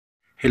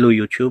Hello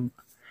YouTube.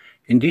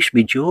 In this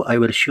video, I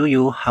will show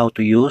you how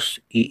to use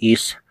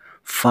EE's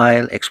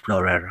File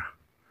Explorer.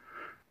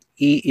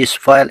 EE's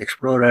File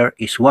Explorer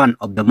is one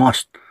of the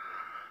most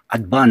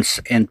advanced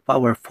and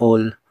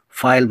powerful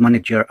file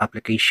manager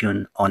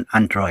application on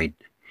Android.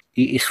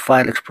 EE's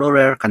File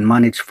Explorer can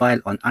manage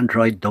file on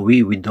Android the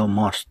way we do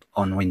most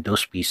on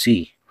Windows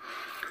PC.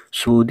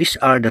 So these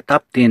are the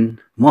top 10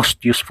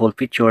 most useful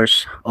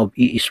features of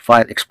EE's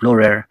File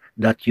Explorer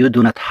that you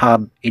do not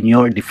have in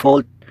your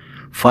default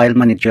file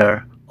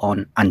manager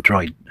on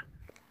Android.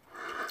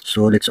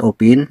 So let's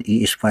open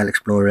EE's File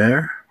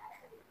Explorer.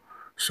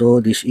 So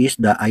this is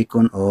the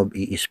icon of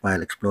EE's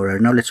File Explorer.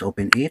 Now let's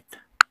open it.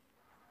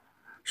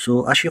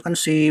 So as you can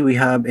see, we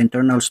have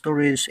internal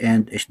storage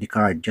and SD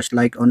card. Just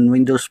like on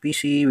Windows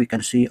PC, we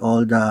can see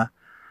all the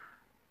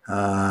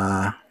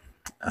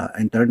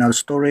internal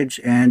storage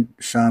and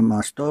some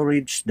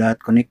storage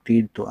that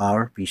connected to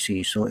our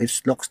PC. So it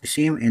looks the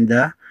same in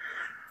the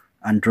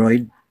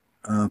Android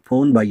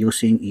phone by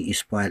using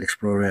EE's File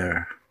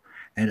Explorer.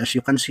 And as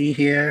you can see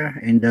here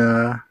in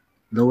the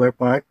lower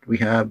part, we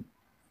have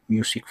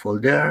music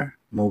folder,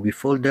 movie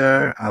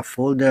folder, app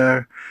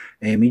folder,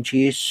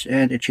 images,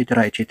 and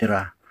etc.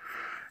 etc.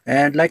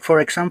 And like for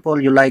example,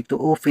 you like to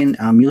open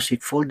a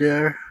music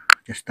folder,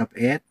 just tap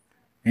it,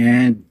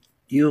 and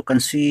you can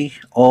see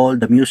all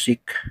the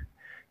music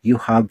you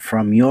have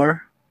from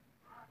your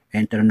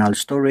internal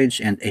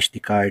storage and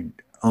SD card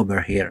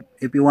over here.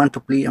 If you want to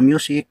play a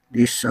music,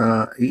 this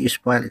EE's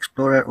File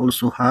Explorer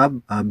also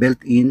have a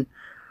built-in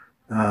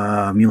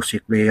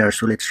music player.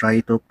 So let's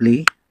try to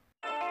play.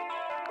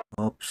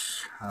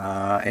 Oops.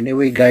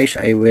 Anyway guys,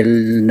 I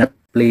will not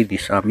play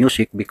this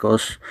music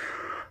because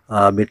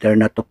better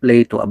not to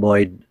play to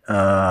avoid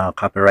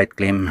copyright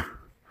claim.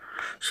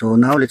 So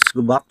now let's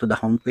go back to the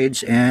home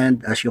page,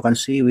 and as you can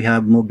see, we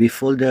have movie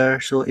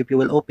folder. So if you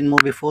will open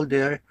movie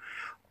folder,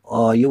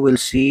 you will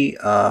see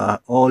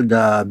all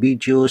the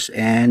videos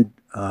and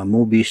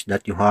movies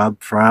that you have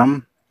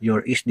from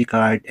your SD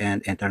card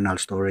and internal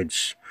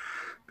storage.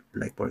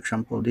 Like for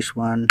example, this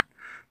one,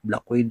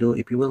 Black Widow.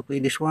 If you will play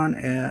this one,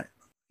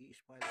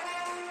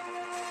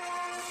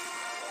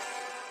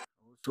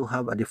 also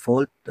have a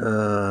default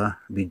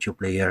video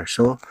player.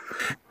 So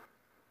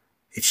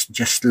it's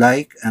just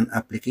like an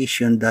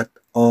application that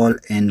all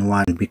in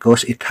one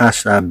because it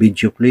has a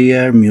video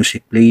player,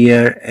 music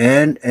player,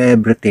 and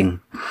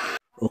everything.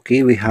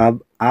 Okay, we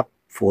have app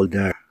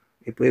folder.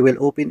 If we will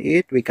open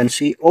it, we can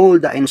see all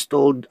the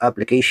installed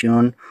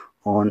application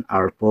on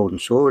our phone.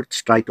 So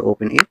let's try to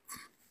open it.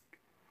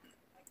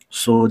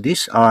 So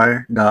these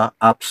are the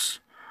apps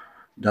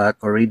that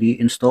already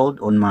installed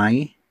on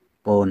my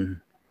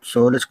phone.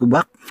 So let's go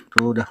back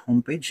to the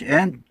home page,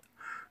 and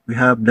we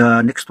have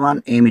the next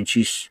one,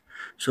 images.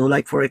 So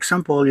like for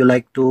example, you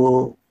like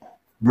to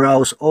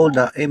browse all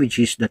the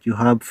images that you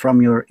have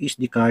from your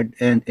SD card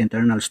and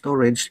internal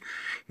storage.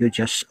 You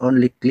just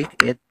only click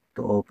it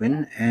to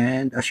open,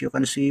 and as you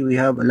can see, we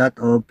have a lot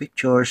of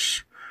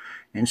pictures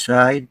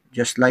inside.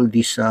 Just like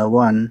this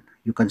one,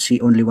 you can see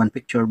only one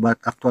picture, but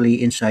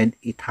actually inside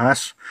it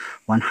has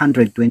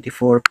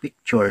 124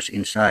 pictures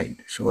inside.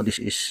 So this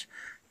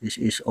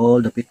is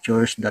all the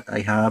pictures that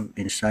I have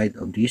inside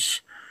of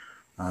this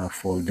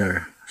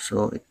folder.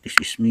 So this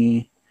is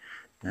me.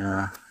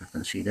 You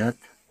can see that,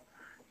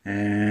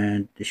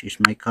 and this is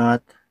my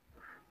cat.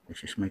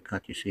 This is my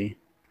cat. You see,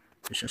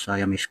 this is a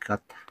Siamese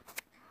cat.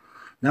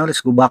 Now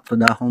let's go back to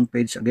the home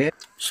page again.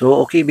 So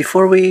okay,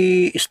 before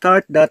we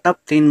start the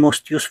top 10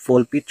 most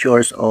useful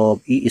features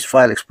of EE's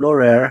File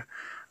Explorer,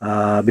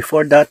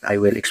 before that I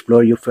will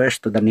explore you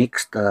first to the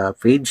next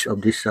page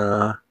of this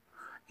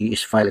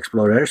EE's File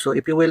Explorer. So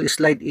if you will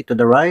slide it to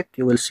the right,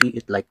 you will see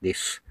it like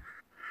this.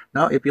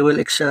 Now if you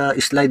will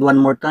slide one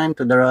more time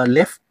to the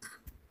left,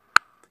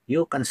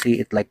 you can see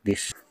it like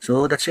this.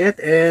 So that's it,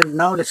 and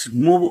now let's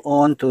move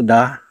on to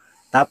the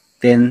top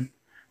 10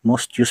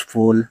 most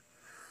useful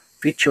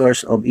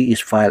features of EE's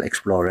File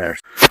Explorer.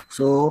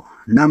 So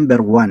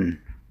number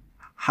 1,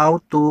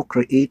 how to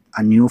create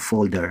a new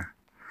folder.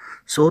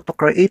 So to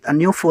create a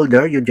new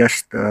folder, you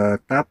just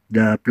tap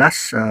the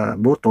plus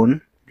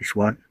button, this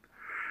one,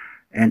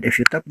 and if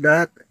you tap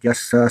that,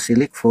 just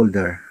select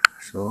folder,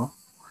 so,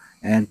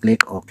 and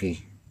click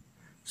OK.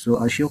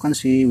 So as you can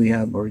see, we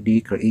have already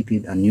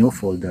created a new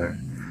folder.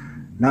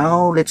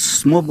 Now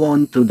let's move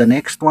on to the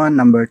next one,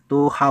 number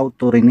 2, how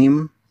to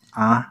rename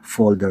a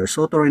folder.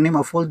 So to rename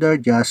a folder,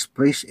 just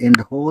press and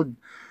hold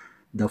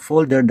the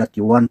folder that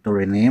you want to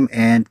rename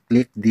and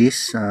click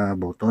this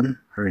button,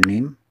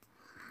 rename,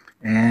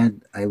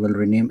 and I will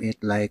rename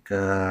it like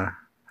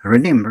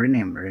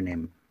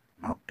rename.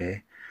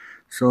 Okay,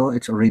 so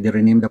it's already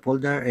renamed the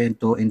folder, and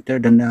to enter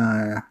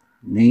the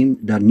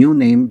new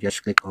name,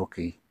 just click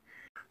OK.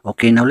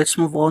 Okay, now let's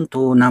move on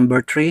to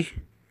number 3,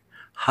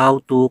 how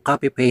to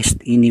copy paste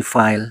any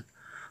file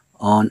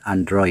on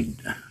Android.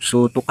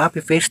 So to copy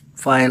paste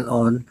file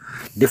on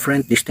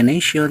different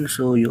destinations,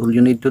 so all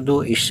you need to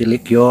do is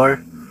select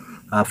your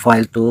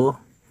file to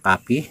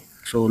copy.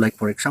 So like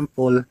for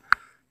example,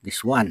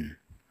 this one.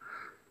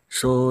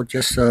 So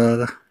just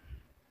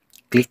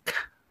click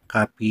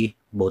copy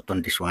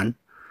button, this one,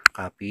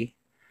 copy.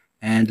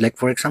 And like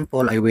for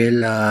example, I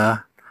will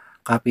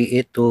copy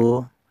it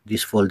to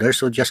this folder.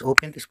 So just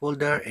open this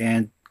folder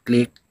and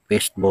click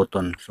paste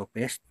button. So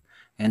paste,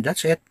 and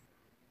that's it.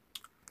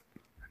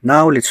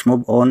 Now let's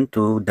move on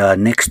to the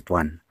next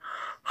one.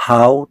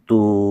 How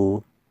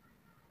to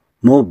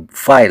move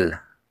file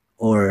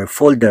or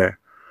folder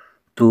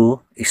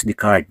to SD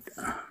card.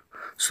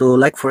 So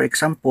like for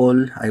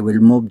example, I will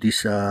move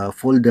this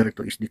folder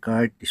to SD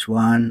card, this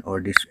one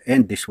or this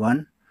and this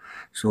one.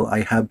 So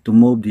I have to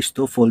move these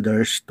two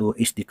folders to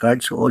SD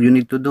card. So all you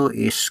need to do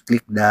is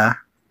click the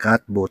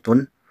cut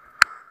button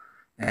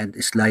and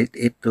slide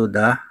it to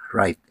the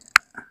right.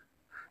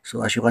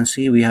 So as you can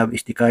see, we have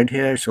SD card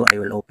here. So I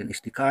will open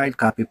SD card,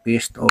 copy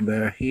paste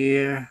over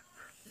here,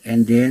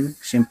 and then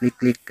simply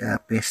click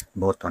paste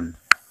button.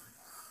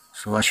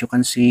 So as you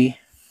can see,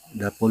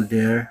 the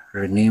folder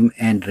rename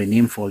and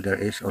rename folder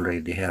is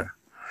already here.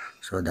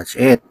 So that's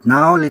it.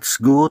 Now let's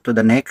go to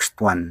the next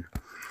one.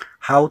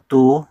 How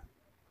to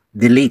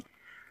delete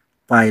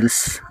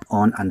files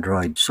on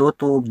Android. So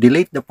to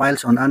delete the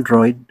files on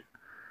Android,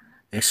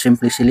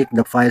 simply select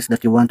the files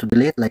that you want to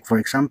delete. Like for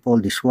example,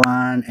 this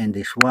one and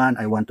this one,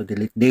 I want to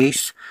delete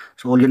this.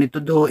 So all you need to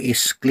do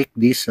is click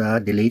this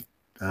delete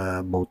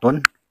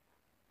button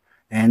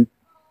and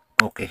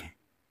okay.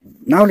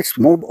 Now let's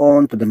move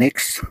on to the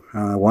next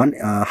one,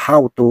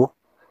 how to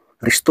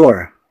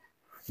restore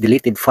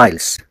deleted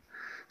files.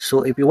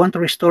 So if you want to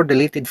restore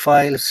deleted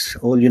files,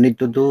 all you need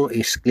to do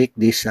is click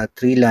these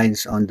three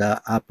lines on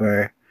the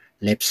upper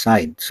left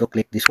side. So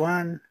click this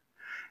one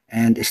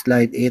and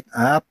slide it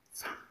up,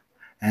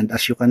 and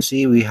as you can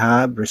see, we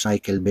have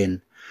recycle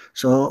bin.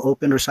 So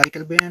open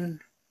recycle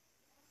bin,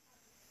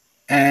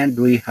 and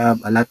we have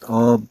a lot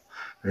of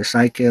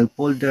recycle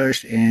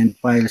folders and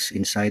files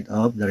inside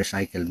of the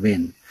recycle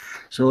bin.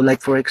 So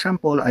like for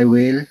example, I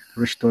will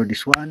restore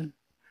this one.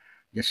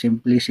 Just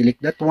simply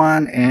select that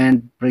one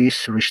and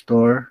press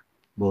restore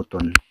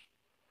button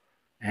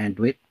and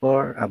wait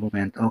for a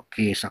moment.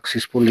 Okay,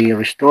 successfully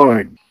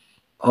restored.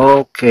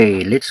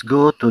 Okay, let's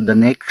go to the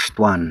next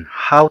one.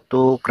 How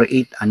to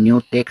create a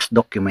new text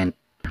document.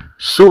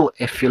 So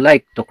if you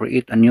like to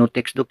create a new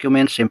text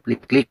document, simply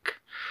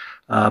click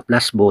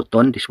plus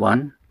button, this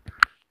one,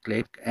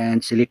 click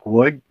and select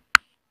word.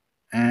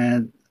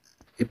 And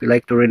if you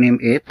like to rename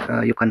it,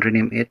 you can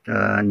rename it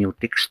new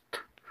text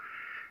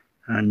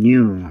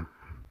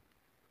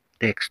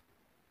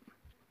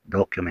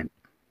document,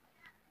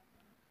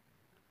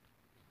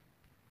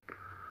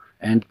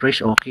 and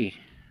press OK.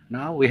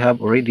 Now we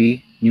have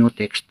already new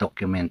text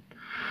document.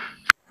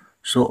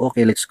 So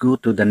okay, let's go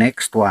to the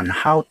next one.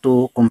 How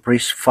to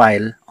compress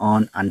file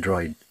on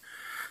Android.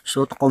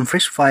 So to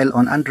compress file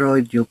on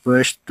Android, you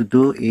first to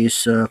do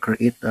is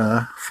create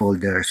a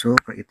folder. So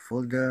create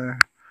folder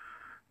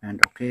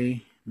and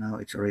okay, now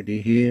it's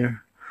already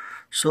here.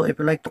 So if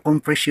you like to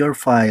compress your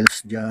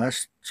files,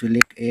 just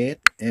select it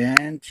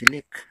and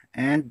select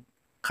and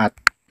cut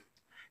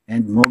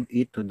and move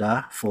it to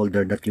the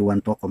folder that you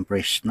want to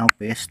compress. Now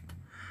paste.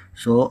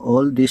 So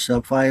all these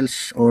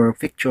files or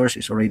pictures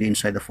is already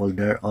inside the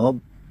folder of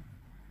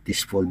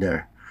this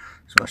folder.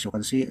 So as you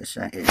can see,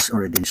 it's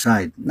already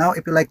inside. Now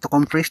if you like to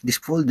compress this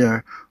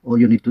folder, all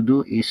you need to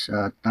do is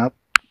tap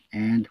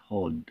and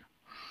hold.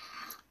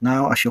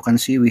 Now as you can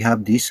see, we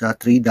have this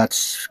three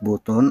dots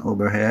button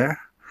over here.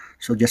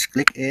 So just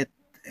click it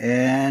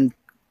and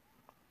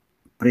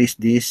press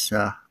this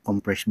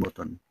compress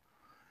button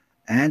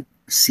and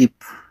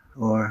zip,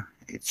 or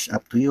it's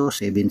up to you,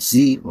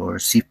 7Z or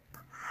zip.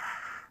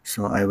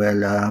 So I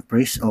will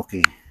press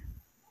OK,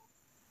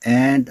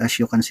 and as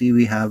you can see,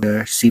 we have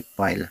a zip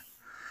file.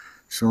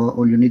 So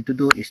all you need to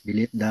do is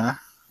delete the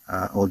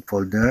old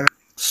folder.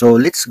 So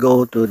let's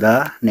go to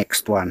the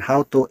next one.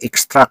 How to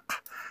extract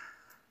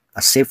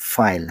a zip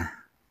file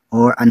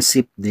or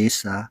unzip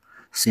this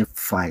zip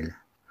file.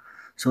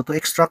 So to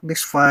extract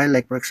this file,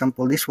 like for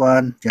example this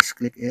one, just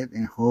click it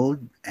and hold,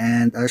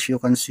 and as you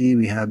can see,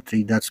 we have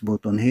three dots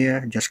button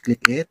here. Just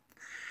click it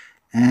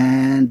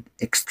and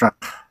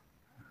extract.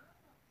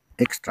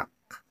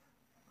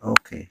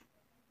 Okay,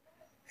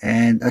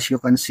 and as you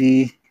can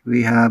see,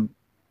 we have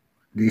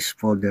this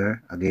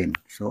folder again.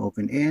 So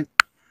open it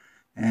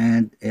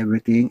and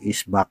everything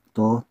is back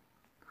to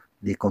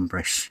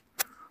decompress.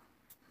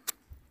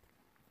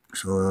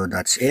 So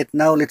that's it.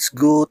 Now let's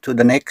go to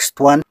the next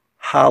one.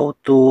 How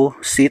to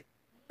set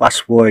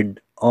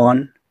password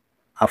on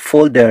a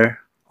folder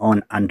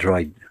on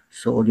Android.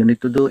 So all you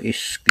need to do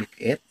is click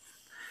it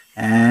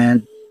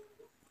and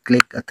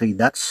click three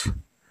dots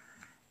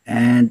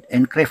and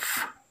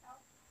encrypt.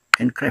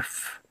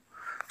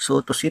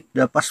 So to set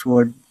the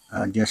password,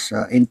 just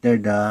enter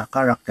the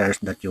characters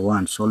that you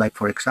want. So like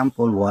for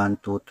example, 1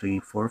 2 3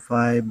 4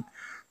 5,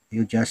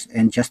 you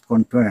just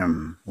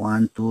confirm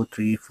 1 2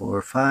 3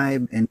 4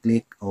 5 and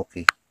click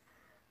OK.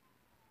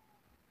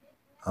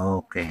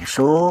 Okay,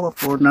 so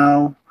for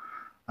now,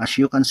 as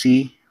you can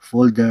see,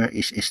 folder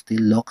is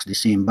still looks the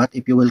same, but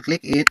if you will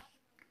click it,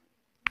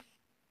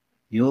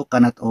 you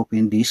cannot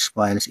open these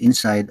files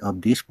inside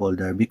of this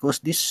folder because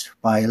these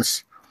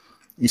files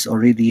is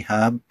already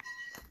have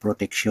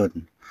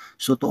protection.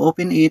 So to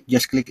open it,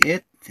 just click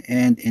it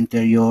and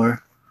enter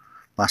your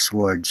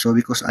password. So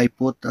because I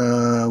put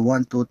 1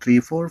 2 3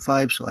 4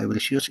 5, so I will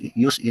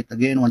use it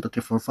again 1 2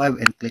 3 4 5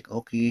 and click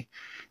OK.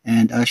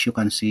 And as you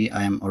can see,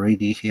 I am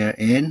already here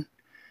in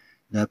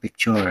the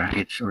picture.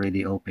 It's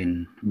already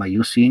open by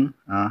using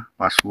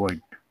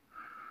password.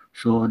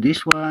 So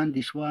this one,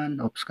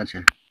 oops,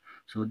 cancel.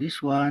 So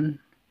this one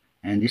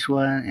and this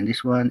one and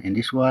this one and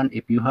this one,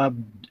 if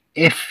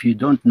you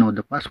don't know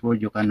the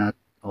password, you cannot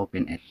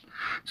open it.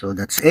 So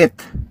that's it.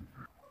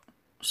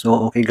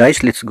 So okay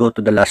guys, let's go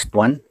to the last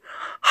one.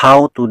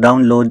 How to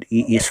download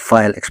ES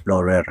File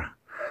Explorer.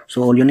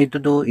 So all you need to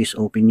do is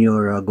open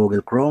your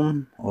Google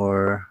Chrome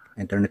or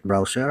internet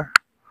browser.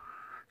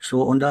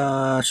 So on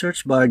the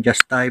search bar,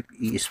 just type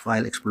ES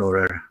File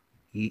Explorer.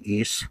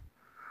 ES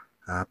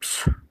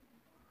Apps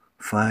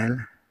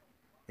File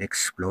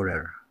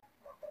Explorer.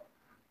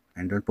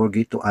 And don't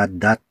forget to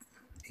add that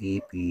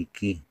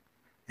APK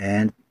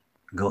and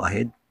go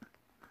ahead.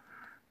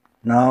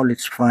 Now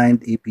let's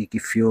find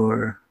APK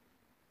Pure.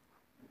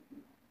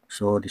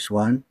 So this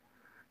one,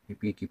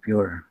 APK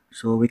Pure.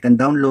 So we can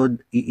download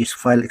ES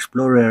File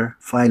Explorer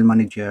File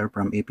Manager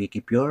from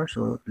APK Pure.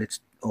 So let's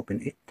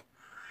open it.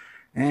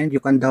 And you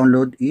can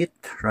download it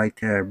right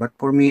here. But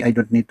for me, I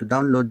don't need to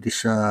download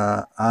this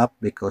app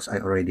because I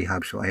already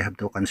have. So I have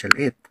to cancel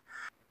it.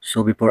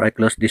 So before I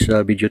close this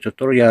video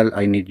tutorial,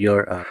 I need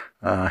your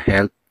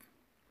help.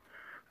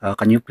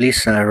 Can you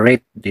please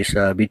rate this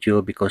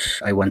video because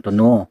I want to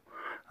know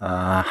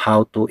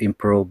how to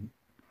improve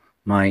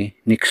my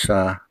next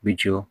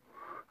video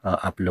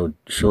upload.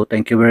 So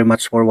thank you very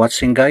much for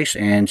watching guys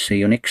and see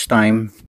you next time.